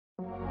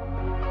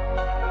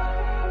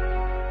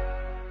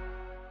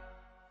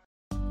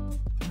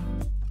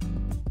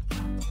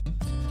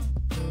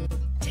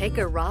Take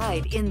a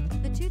ride in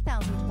the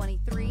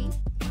 2023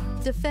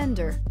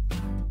 Defender.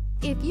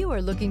 If you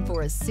are looking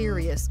for a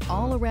serious,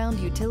 all-around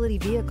utility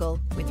vehicle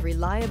with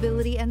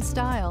reliability and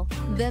style,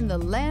 then the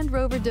Land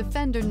Rover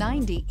Defender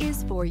 90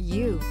 is for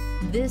you.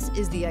 This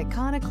is the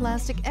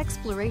iconoclastic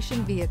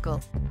exploration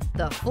vehicle.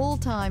 The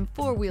full-time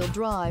four-wheel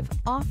drive,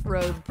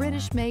 off-road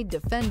British-made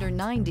Defender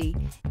 90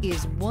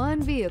 is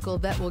one vehicle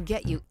that will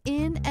get you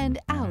in and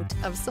out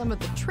of some of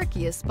the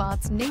trickiest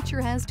spots nature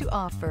has to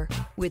offer.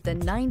 With a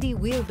 90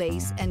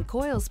 wheelbase and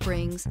coil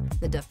springs,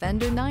 the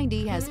Defender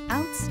 90 has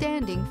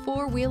outstanding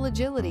four-wheel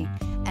agility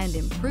and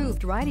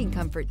improved riding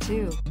comfort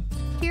too.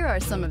 Here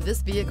are some of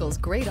this vehicle's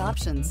great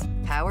options: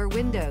 power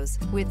windows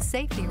with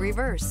safety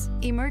reverse,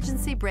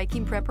 emergency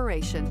braking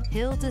preparation,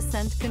 hill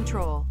descent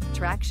control,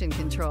 traction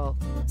control,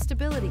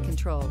 stability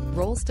control,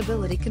 roll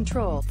stability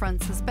control,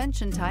 front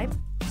suspension type,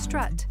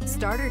 strut,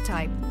 starter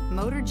type,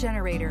 motor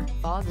generator,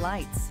 fog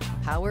lights,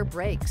 power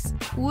brakes.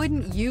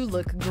 Wouldn't you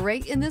look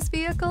great in this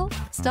vehicle?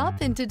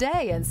 Stop in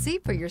today and see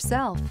for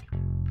yourself.